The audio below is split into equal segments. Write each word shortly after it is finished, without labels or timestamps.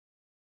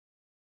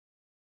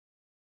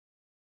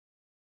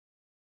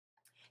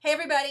Hey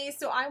everybody,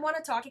 so I want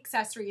to talk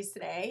accessories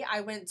today.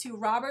 I went to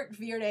Robert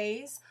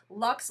Virde's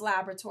Luxe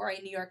Laboratory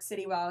in New York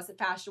City while I was at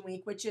Fashion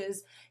Week, which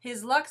is,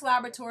 his Luxe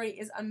Laboratory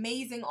is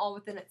amazing all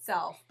within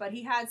itself, but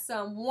he had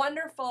some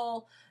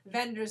wonderful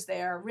vendors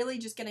there, really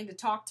just getting to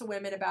talk to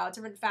women about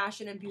different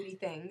fashion and beauty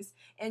things,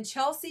 and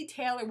Chelsea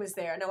Taylor was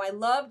there. Now I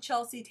love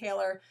Chelsea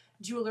Taylor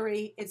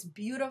jewelry. It's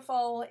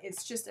beautiful.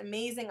 It's just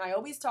amazing. I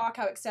always talk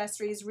how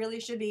accessories really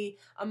should be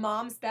a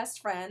mom's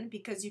best friend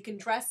because you can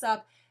dress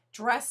up,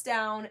 dress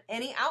down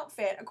any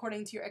outfit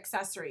according to your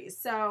accessories.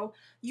 So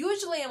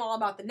usually I'm all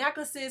about the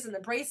necklaces and the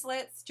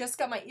bracelets. Just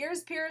got my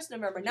ears pierced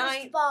November 9th.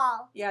 There's the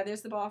ball. Yeah,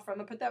 there's the ball from.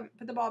 Put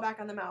the ball back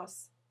on the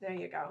mouse. There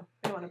you go.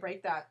 I don't want to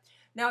break that.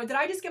 Now, did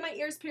I just get my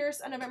ears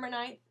pierced on November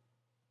 9th?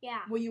 Yeah.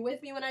 Were you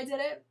with me when I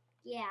did it?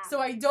 Yeah. So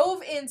I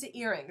dove into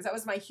earrings. That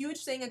was my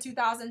huge thing in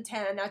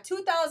 2010. Now,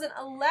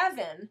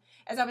 2011,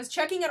 as I was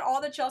checking out all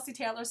the Chelsea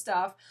Taylor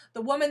stuff,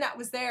 the woman that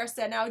was there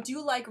said, now, do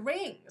you like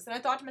rings? And I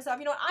thought to myself,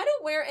 you know what? I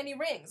don't wear any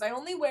rings. I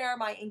only wear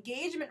my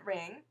engagement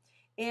ring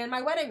and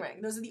my wedding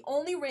ring. Those are the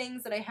only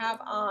rings that I have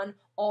on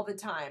all the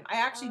time. I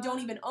actually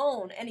don't even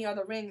own any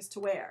other rings to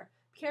wear.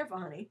 Be careful,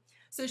 honey.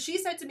 So she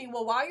said to me,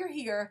 well, while you're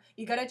here,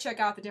 you got to check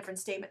out the different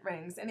statement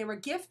rings. And they were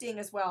gifting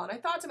as well. And I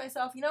thought to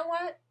myself, you know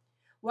what?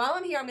 While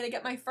I'm here, I'm going to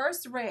get my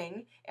first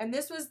ring, and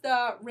this was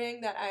the ring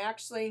that I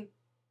actually,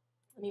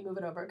 let me move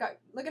it over.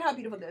 Look at how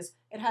beautiful it is.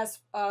 It has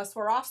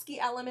Swarovski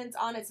elements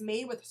on it. It's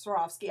made with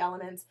Swarovski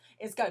elements.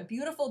 It's got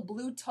beautiful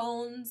blue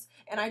tones,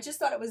 and I just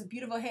thought it was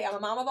beautiful. Hey, I'm a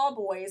mom of all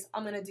boys.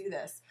 I'm going to do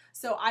this.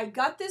 So I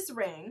got this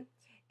ring,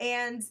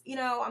 and, you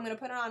know, I'm going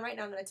to put it on right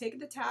now. I'm going to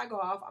take the tag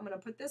off. I'm going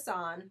to put this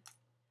on.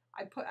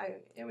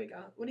 Here we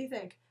go. What do you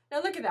think?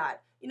 Now look at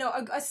that. You know,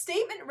 a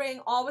statement ring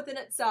all within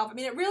itself. I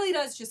mean, it really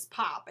does just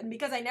pop. And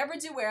because I never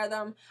do wear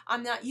them,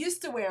 I'm not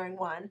used to wearing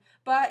one.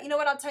 But you know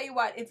what? I'll tell you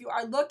what. If you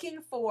are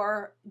looking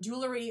for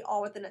jewelry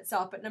all within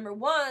itself, but number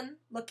one,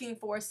 looking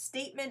for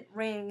statement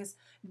rings,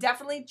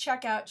 definitely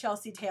check out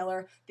Chelsea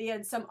Taylor. They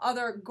had some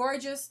other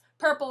gorgeous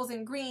purples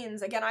and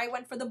greens. Again, I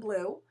went for the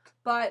blue,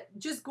 but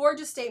just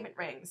gorgeous statement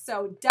rings.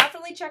 So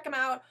definitely check them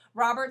out.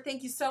 Robert,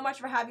 thank you so much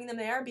for having them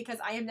there because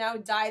I am now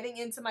diving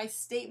into my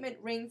statement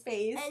ring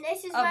phase and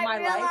this is of my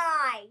real life.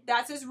 eye.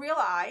 That's his real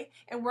eye,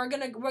 and we're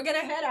gonna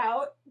head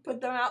out. Put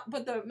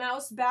the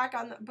mouse back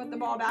on. Put the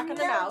ball back on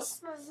the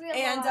mouse.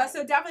 And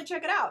so definitely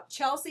check it out.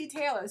 Chelsea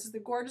Taylor. This is the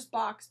gorgeous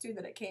box too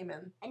that it came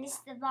in. And it's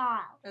the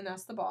ball. And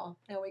that's the ball.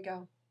 There we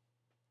go.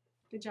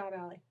 Good job,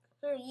 Allie.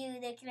 Who are you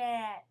looking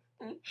at?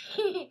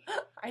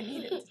 I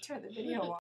needed to turn the video off.